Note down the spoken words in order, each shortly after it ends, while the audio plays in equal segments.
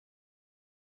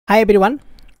Hi everyone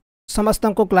समस्त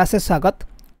को class स्वागत।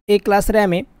 ए क्लास रे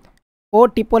आमे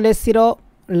OSSC रो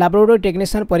लैबोरेटरी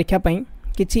टेक्नीशियन परीक्षा पई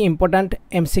किछि इंपोर्टेंट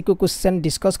MCQ क्वेश्चन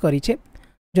डिस्कस करिछे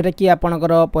जोटा कि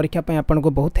आपनकर परीक्षा पई आपन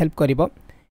को बहुत हेल्प करिवो।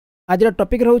 आज रो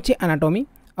टॉपिक रहउछि एनाटॉमी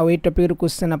आ ए टॉपिक रो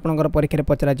क्वेश्चन आपनकर परीक्षा रे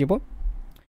पचरा जिवो।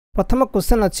 प्रथम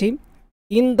क्वेश्चन अछि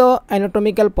in the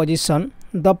anatomical position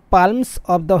the palms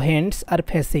of the hands are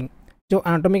facing. जो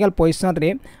एनाटॉमिकल पोजीशन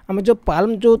रे हम जो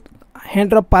पाल्म जो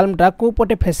हैंड रो पाल्म टा को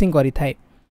पटे फेसिंग करि थाए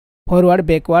फॉरवर्ड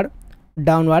बैकवर्ड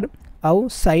डाउनवर्ड आउ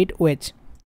साइड वेज।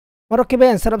 मोर केबे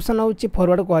आंसर ऑप्शन होउछि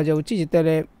फॉरवर्ड कहा जाउछि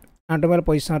जितेले एनाटॉमिकल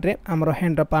पोजीशन रे हमर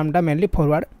हैंड रो पाल्म टा मेनली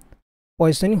फॉरवर्ड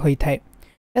पोजीशनिंग होई थाए।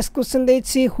 नेक्स्ट क्वेश्चन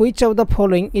देछि which of the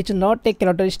following is not a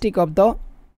characteristic of the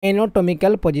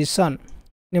anatomical position.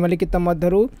 निम्नलिखित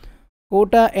मध्यरु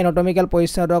कोटा एनाटॉमिकल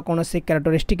पोजीशन रो कोनोसी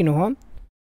कैरेक्टरिस्टिक नुह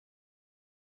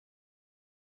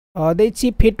देछि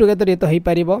फिट टुगेदर ये तो हो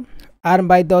पारिबो। आर्म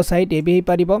बाय द साइड ये भी हो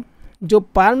पारिबो। जो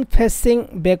पाल्म फेसिंग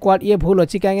बैकवर्ड ये भूल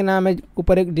अच्छी कहीं ना आम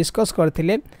ऊपर एक डिस्कस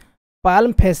करथिले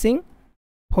पाल्म फेसिंग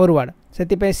फॉरवर्ड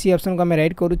से सी ऑप्शन को आम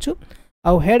राइट करूछु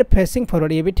आउ हेड फेसिंग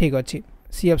फॉरवर्ड ये भी ठीक अच्छी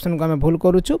सी ऑप्शन को आम भूल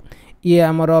करूछु। ये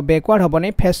आमर बैकवर्ड हम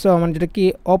नहीं फेस हम जो कि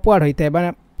अपवर्ड होता है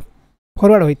माने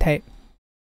फॉरवर्ड होता है।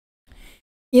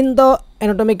 In the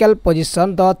anatomical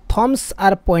position the thumbs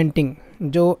are pointing.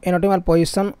 जो एनाटॉमिकल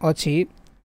पोजीशन अच्छी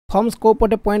थम्स को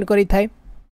पटे पॉइंट करी थाए।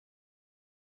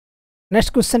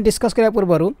 नेक्स्ट क्वेश्चन डिस्कस करिया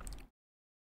पूर्व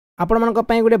आपण मानक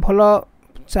पई गुटे भलो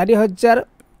 4000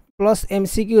 प्लस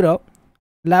MCQ रो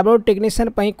लैबोरेटरी टेक्नीशियन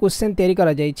पई क्वेश्चन तैयारी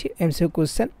करा जाई छी। MCQ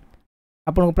क्वेश्चन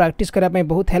आपण को प्रैक्टिस करिया पई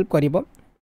बहुत हेल्प करिवो।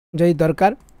 जई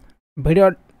दरकार वीडियो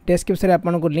डिस्क्रिप्शन रे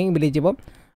आपण को लिंक मिली जिवो।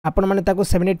 आपण माने ताको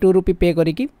 72 रुपी पे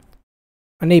करी की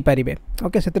नै पारिबे।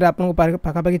 ओके सेतिर आपण को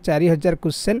पाखा पाखी 4000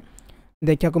 क्वेश्चन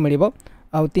देखिया को मिलिबो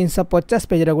आउ 350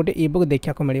 पेज रा गोटे ई-बुक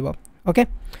देखिया को मिलिबो। ओके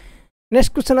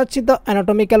नेक्स्ट क्वेश्चन अछि the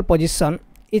anatomical position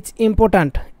is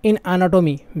important in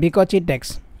anatomy because it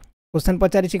takes. Question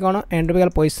पचारि छी कोन एनाटॉमिकल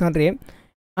पोजीशन रे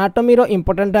एनाटॉमी रो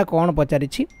इंपोर्टेंट ता कोन पचारि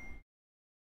छी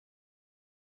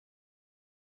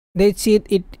देछि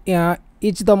it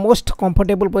is the most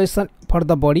comfortable position for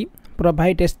the body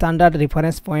provide a standard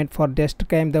reference point for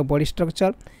describing the body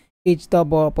structure is the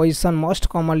position most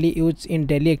commonly used in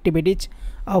daily activities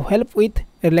or help with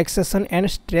relaxation and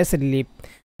stress relief.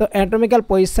 The anatomical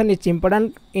position is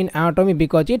important in anatomy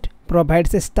because it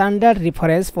provides a standard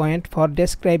reference point for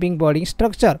describing body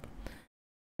structure.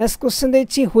 Next question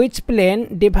is which plane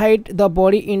divide the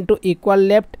body into equal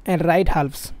left and right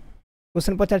halves.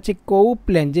 Question पचार को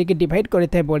plane जे कि divide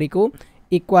करते body को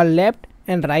equal left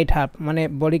and right half माने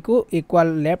body को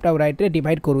equal left और right रे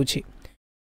divide करूछि।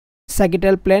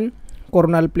 Sagittal plane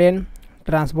coronal plane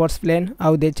transverse plane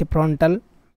आउ देछि फ्रंटल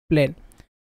प्लेन।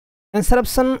 आंसर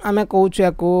ऑप्शन आमे कहूछु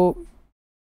याको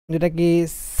जेटा कि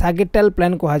सैगिटल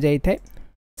प्लेन कहा जाई थे।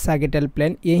 सैगिटल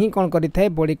प्लेन यही कोन करि थे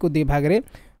बॉडी को दि भाग रे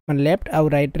माने लेफ्ट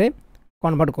और राइट रे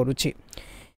convert करूछि।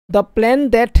 The plane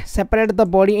that separate the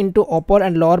body into upper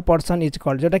and lower portion is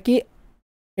called. जेटा कि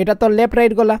एटा तो लेफ्ट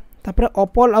राइट गला तापर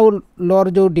अपर और लोअर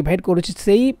जो डिवाइड करूछि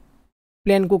सेही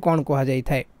प्लेन को कोन कहा जाई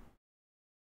थे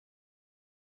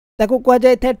ताकू कहा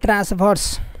जाई थे ट्रांसवर्स।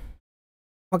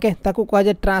 ओके ताकू कहा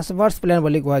जाए ट्रांसवर्स प्लेन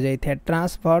बोली कहा जाई थे।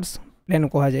 ट्रांसवर्स प्लेन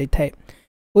कहा जाई थे।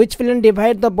 Which plane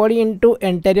divide the body into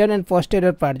anterior and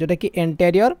posterior part. जोटा कि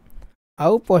एंटीरियर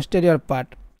आउ पोस्टीरियर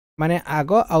पार्ट माने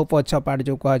आगो आउ पछ पार्ट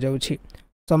जो कहा जाउछि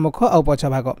सम्मुख आउ पछ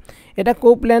भाग एटा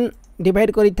को प्लेन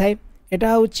डिवाइड करि थाए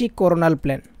एटा होछि कोरोनल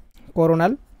प्लेन।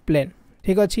 कोरोनल प्लेन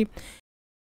ठीक अछि।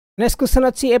 नेक्स्ट क्वेश्चन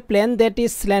अछि ए प्लेन दैट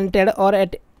इज स्लैंटेड और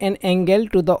eight an angle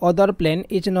two the other plane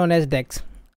is known as डेक्स।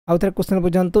 आउ थरे question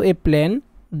बुझंतु A plane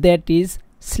that is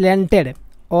slanted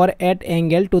और eight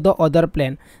angle two the other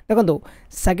plane. देखो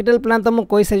sagittal plane तो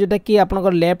मुझे से जोटा कि आप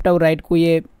लेफ्ट और राइट को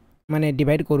ये माने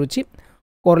डिवाइड करुच्ची।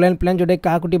 कोरोनल प्लेन जोटा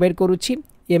क्या डिवाइड करुच्ची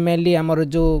ये मेनली आमर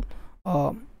जो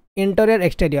इंटीरियर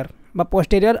एक्सटीरियर बा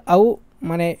पोस्टीरियर आउ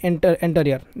माने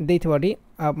इंटीरियर देथबडी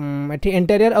एठी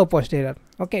इंटीरियर आउ पोस्टीरियर।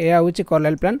 ओके या होची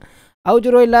कोरोनल प्लेन आउ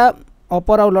जो रहिला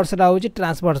अपर आउ लोअर सेटा होची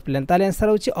ट्रांसवर्स प्लेन। ताले आंसर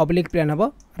होची ऑब्लिक प्लेन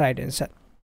हबो राइट आंसर।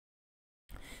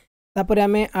 तापर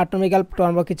आमे एनाटॉमिकल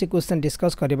टर्म रो किछि क्वेश्चन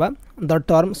डिस्कस करबा। The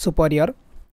term superior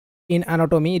in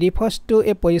anatomy refers to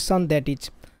A position that is.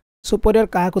 Superior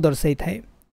काहा को दर्शाई थाए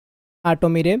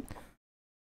एनाटॉमी रे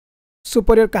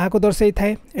सुपीरियर काहा को दर्शाई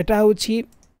थाए एटा होची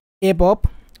एबव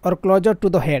और क्लोजर टू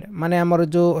द हेड माने हमर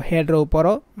जो हेड रो ऊपर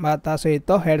बा ता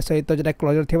सहित हेड सहित जेटा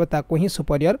क्लोजर थिबो ताको ही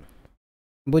सुपीरियर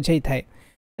बुझाई थाए।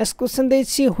 नेक्स्ट क्वेश्चन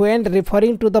देछि when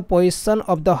referring to the position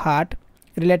of the heart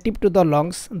relative to the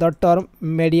lungs the term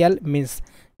medial means.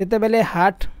 जेते बेले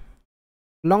हार्ट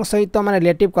लंग सहित माने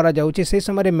रिलेटिव करा जाउछि से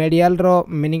समय मेडियल रो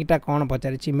मीनिंग टा कोन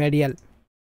पचारिछि medial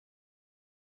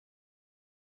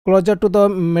closer to the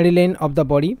midline of the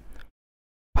body,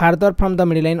 farther from the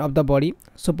midline of the body,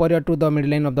 superior to the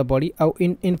midline of the body और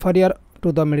inferior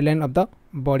to the midline of the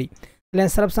body.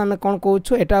 Answer option में कौन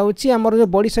कहूँ एटा होची हमर जो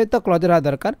body सहित closure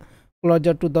दरकार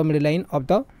closer to the midline of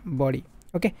the body.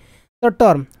 Okay तो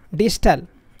term distal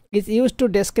is used to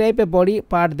describe a body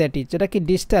part that is जेटा कि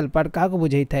डिस्टल पार्ट क्या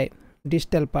बुझाई थाए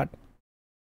डिस्टल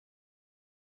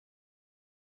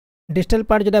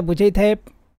पार्ट जेटा बुझाई थाए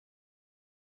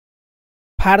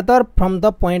farther from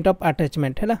the point of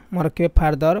attachment है मोर रखिए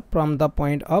farther from the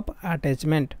point of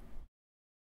attachment.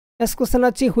 Next question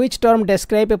अच्छी which term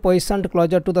describe A position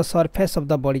closer to the surface of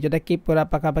the body जेटा कि पूरा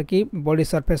पाखापाखि बॉडी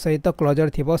सरफेस सहित क्लोजर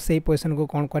थी से पोजिशन को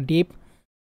कौन कह डीप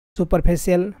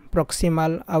सुपरफिशियल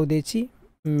प्रॉक्सिमल आउ देछि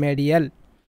मेडियल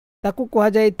ताकू कह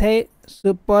जाई थाए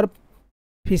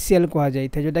सुपरफिशियल कह जाई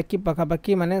थाए जेटा कि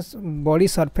पाखापाखि माने बॉडी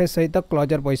सरफेस सहित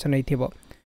क्लोजर पोजिशन होइथिबो.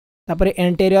 तापर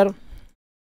anterior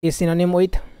is synonym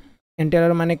with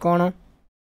anterior माने कौन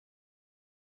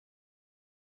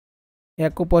या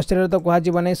पोस्टीरियर तो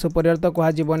कह नहीं सुपीरियर तो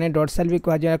कह नहीं डोर्सल भी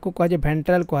कह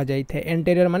वेंट्रल कह जाए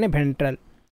एंटीरियर माने ventral.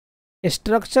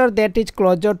 Structure that is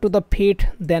closer to the feet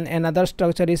then another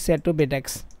structure is said to be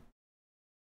desks.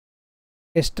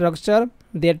 Structure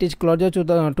that is closer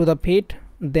to the feet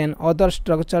then other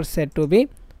structure said to be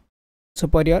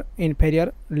superior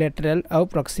inferior lateral और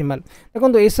proximal.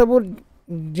 देखो ये सब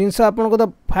जिनस आपको तो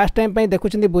fast time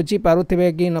देखुं बुझी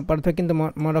पारे कि न पारे कि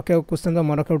मन रखा क्वेश्चन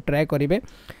मन रखा ट्राए करेंगे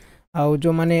आउ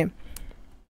जो माने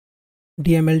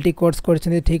DMLT कोर्स कर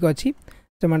ठीक अच्छी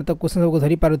से मैंने तो क्वेश्चन सब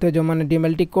धरी पारे जो मैंने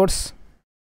DMLT कोर्स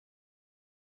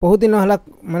बहुत दिन है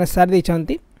मैंने सारी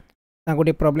देती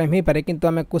गोटे प्रोब्लेम हो पारे किंतु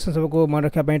आम क्वेश्चन सब को मन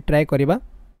रखा ट्राए करवा.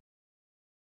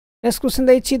 नेक्स्ट क्वेश्चन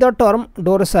देखिए द टर्म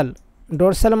डोर्सल.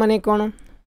 डोर्सल माने कौन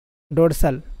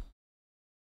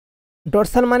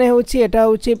डोर्सल माने एटा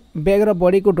होची बैग रो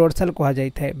बॉडी को डोर्सल कहा जाय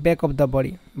थाए back of the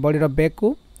body row back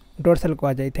को डोर्सल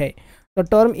कहा जाय थाए. The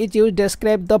term is use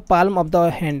describe the palm of the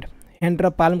hand row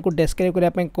palm को डिस्क्राइब करने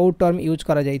पे कौ टर्म यूज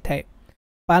करा जाय थाए.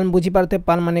 पाल्म बुझी पारते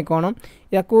पाल्म माने कौन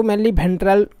या को मेनली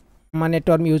वेंट्रल माने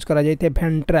टर्म यूज करा जाय थाए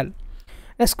वेंट्रल.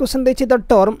 नेक्स्ट क्वेश्चन देखिए the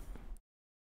term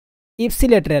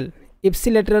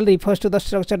ipsilateral refers to the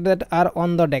structure that are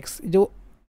on the desk. जो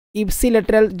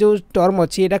इप्सिलेटरल जो टर्म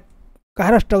अच्छी एटा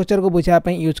कहार स्ट्रक्चर को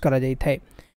बुझापी यूज करा जाय थाए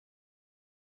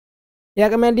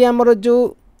या मेनली आमर जो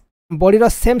बॉडी रो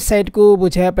सेम साइड को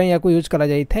बुझापी या यूज करा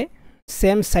जाय थाए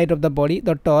same side of the body. The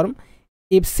term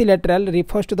ipsilateral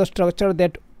refers to the structure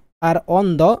that are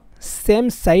on the same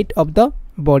side of the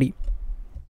body.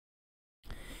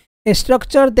 A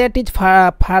structure that is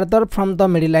farther from the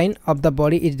midline of the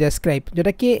body is describe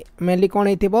जोटा कि mainly कौन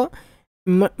हो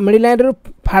midline रो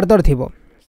farther थी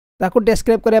ताकू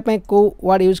describe करने को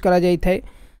word use करा जाय थाए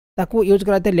ताकू यूज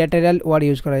करा जाय लेटरल वर्ड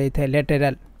यूज करा जाय थाए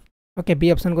लेटरल. ओके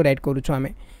बी ऑप्शन को राइट करूछु आमे.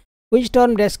 Which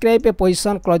term describe A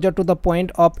position closer to the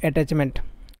point of attachment.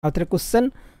 आउथरे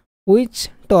question which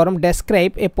term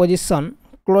describe A position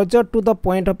closer to the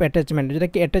point of attachment जोटा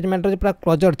कि attachment रो पूरा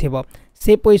closure थिबो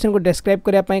से पोजीशन को describe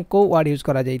करने को वर्ड यूज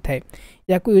करा जाय थाए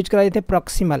या को यूज करा जाय थाए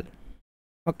प्रॉक्सिमल.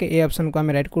 ओके ए ऑप्शन को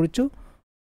आमे राइट करूछु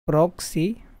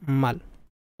प्रॉक्सिमल.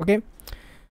 ओके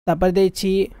तापर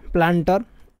देछि प्लांटर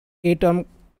ए टर्म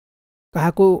कहा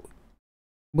को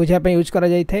बुझापी यूज करा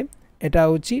जाय थाए एटा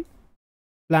होची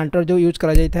प्लांटर जो यूज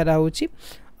करा जाय थाए होची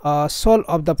soul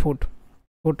of the foot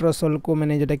row soul को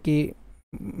मैंने जोटा कि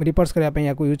रिफर्स करने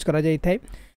या को यूज करा जाय थाए.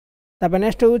 तापर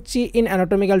नेक्स्ट होची इन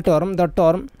anatomical term the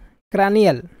term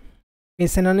cranial is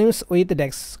synonyms with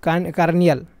desks.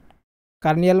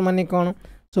 Corneal माने कौन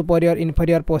सुपीरियर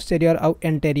इनफीरियर पोस्टीरियर और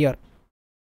एंटीरियर.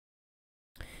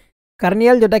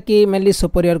 कार्नियल जोटा कि मेनली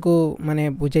सुपीरियर को माने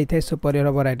बुझाई थाए superior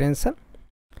of right answer.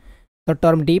 The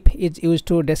term deep is use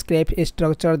to describe A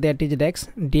structure that is desks.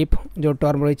 Deep जो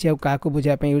टर्म रही है क्या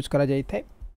बुझापी यूज करा जाय थाए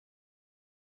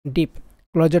deep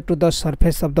closer to the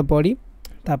surface of the body.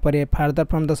 तापर farther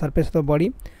from the surface of the body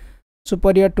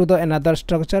superior to the another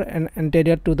structure and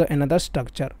anterior to the another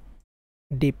structure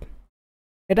deep.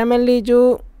 Etah mainly जो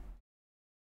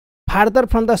farther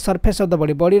from the surface of the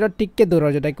body रो टिके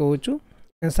दूर जोटा कहूँ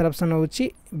answer option होची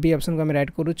B option को हम right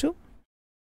करूछु.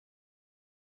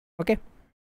 Okay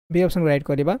B option को right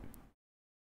करबा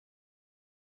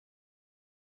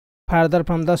farther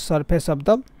from the surface of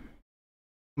the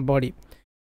body.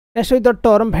 Next with the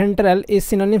term ventral is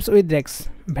synonyms with desks.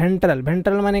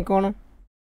 Ventral माने कौन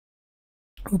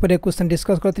ऊपर क्वेश्चन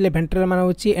डिस्कस करथिले वेंट्रल माने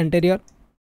होची एंटीरियर.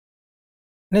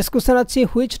 नेक्स्ट क्वेश्चन अच्छी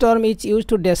which term is use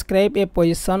to describe A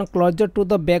position closer to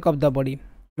the back of the body.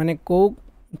 माने को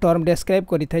term describe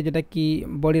करि थाए जेटा कि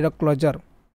बॉडी रो क्लोजर.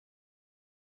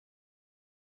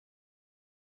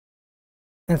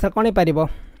 आंसर कौन पारिबो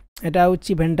एटा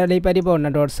होची वेंट्रल हे परिबो ना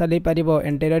डोर्सल हे परिबो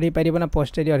एंटीरियर हे परिबो ना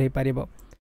पोस्टीरियर हे परिबो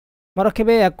मोर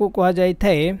केबे याकू कहा जाय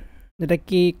थाए जेटा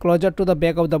कि closer to the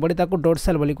back of the body ताकू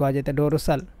डोर्सल बोली कहा जाय थाए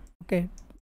डोर्सल ओके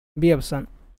बी ऑप्शन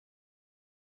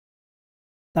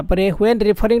तापरे when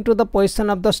referring to the position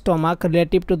of the stomach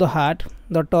relative to the heart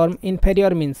the term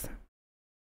inferior means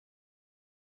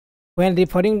when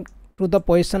referring to the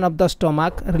position of the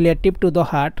stomach relative to the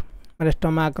heart माने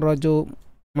stomach रो जो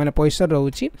माने position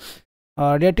रहउची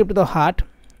relative to the heart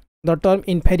the term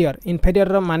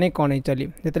inferior माने कौन चली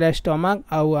जिते stomach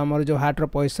आउ आमर जो हार्ट रो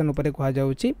पोजीशन ऊपर कहा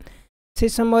जाउची से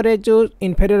समय रे जो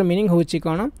इंफेरियर मीनिंग होची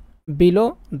कौन below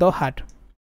the heart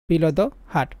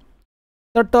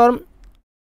the term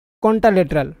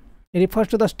contralateral refers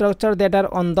to the structure that are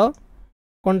on the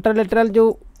contralateral जो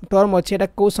टर्म अच्छे एटा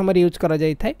को समय यूज करा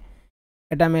जाय थाए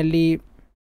एटा मेनली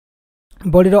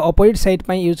बॉडी रो अपोजिट साइड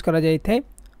पई यूज करा जाय थाए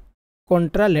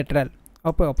contralateral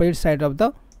opposite side of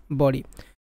the body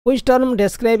which term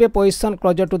describe A position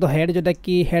closer to the head जोटा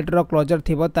कि हेड रो क्लोजर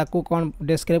थिबो ताकू कोन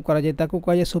डिस्क्राइब करा जाय ताकू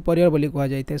कहा जाय सुपीरियर बोली कहा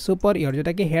जाय थाए सुपीरियर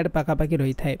जोटा कि हेड पाखा पाखी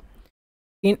रही थाए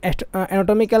इन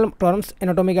anatomical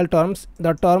terms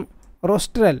the term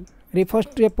rostral refers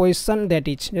to a position that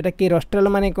is जेटा कि rostral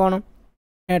माने कौन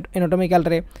anatomical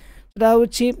रे जेटा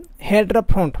होची head row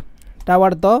front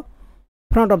toward the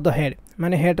front of the head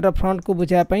माने हेड रो फ्रंट को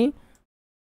बुझा पई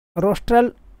rostral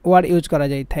वर्ड यूज करा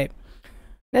जाय थाए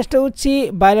नेक्स्ट होची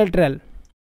bilateral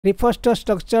refers to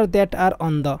structure that are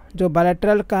on the जो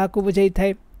bilateral कहा को बुझाई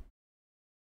थाए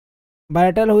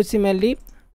bilateral होची मेनली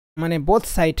माने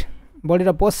बोथ साइड बॉडी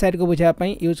रो बोथ साइड को बुझा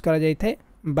पई यूज करा जाय थाए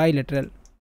bilateral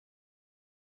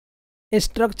A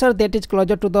structure that is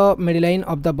closer to the midline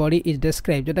of the body is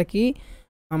described जोटा कि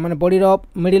माने बॉडी रो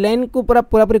मिडलाइन को पूरा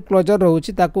क्लोजर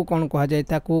रहउची ताकू कोन कहा जाय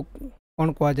ताकू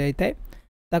कोन कहा जाय थाए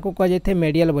ताकू कहा जाय थाए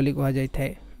मेडियल बोली कहा जाय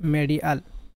थाए मेडियल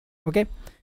ओके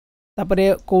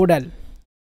तापरे कोडाल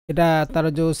एटा तार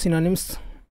जो सिनोनिम्स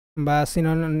बा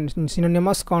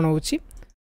सिनोनिमस कोन होउची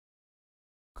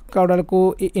कोडाल को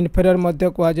इंफेरियर मध्य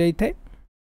कहा जाय थाए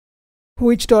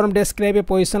which term describe a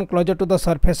position closer to the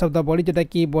surface of the body जोटा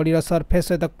कि बॉडी रो सरफेस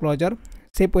सहित क्लोजर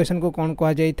से पोजीशन को कोन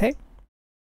कहा जाय थाए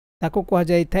ताको कहा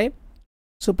जाय थाए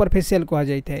सुपरफिशियल कहा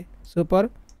जाय थाए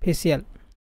सुपरफिशियल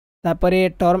तापरे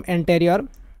term anterior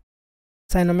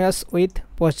साइनोमियस with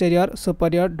posterior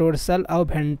superior dorsal और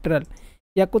वेंट्रल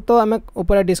याकू तो हमें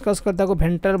ऊपर डिस्कस करता को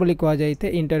वेंट्रल बोली कहा जाय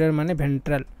थाए इंटीरियर माने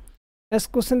वेंट्रल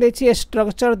नेक्स्ट क्वेश्चन देछि ए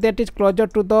structure that is closer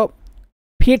to the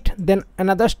feet then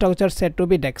another structure said to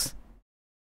be desk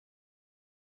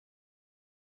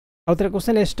outer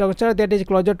question A structure that is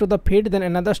closer to the feet then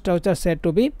another structure said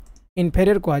to be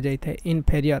inferior कहा जाय थाए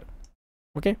inferior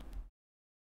okay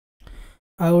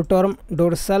आउ term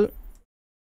dorsal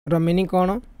रो meaning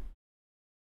कोन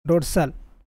dorsal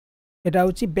एटा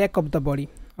होची back of the body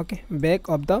okay back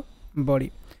of the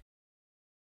body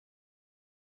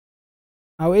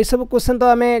आउ ए सब question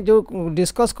तो हमें जो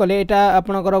डिस्कस कले एटा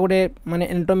आपनकर गोटे माने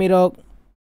एनाटॉमी रो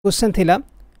क्वेश्चन थिला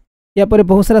या पर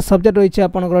बहुत सारा सब्जेक्ट रही है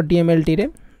आपनकर DMLT रे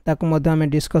ताको मध्य हमें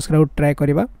डिस्कस करा ट्राई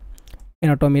करबा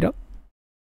एनाटॉमी रो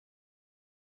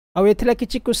आउ एथिला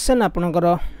किछि क्वेश्चन आपनकर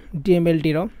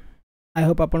DMLT रो आई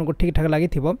होप आपन को ठीक ठाक लागि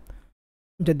थिबो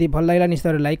जदि भल लागला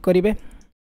निश्चय लाइक करिवे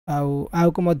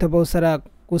आउ को मध्य बहुत सारा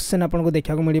क्वेश्चन आपन को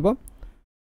देखा को मिलिबो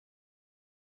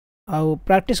आउ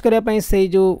प्रैक्टिस करिया पई से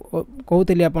जो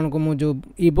कहउतली आपन को मु जो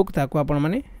ई बुक ताको आपन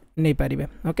माने नै पारिबे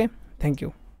ओके थैंक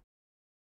यू।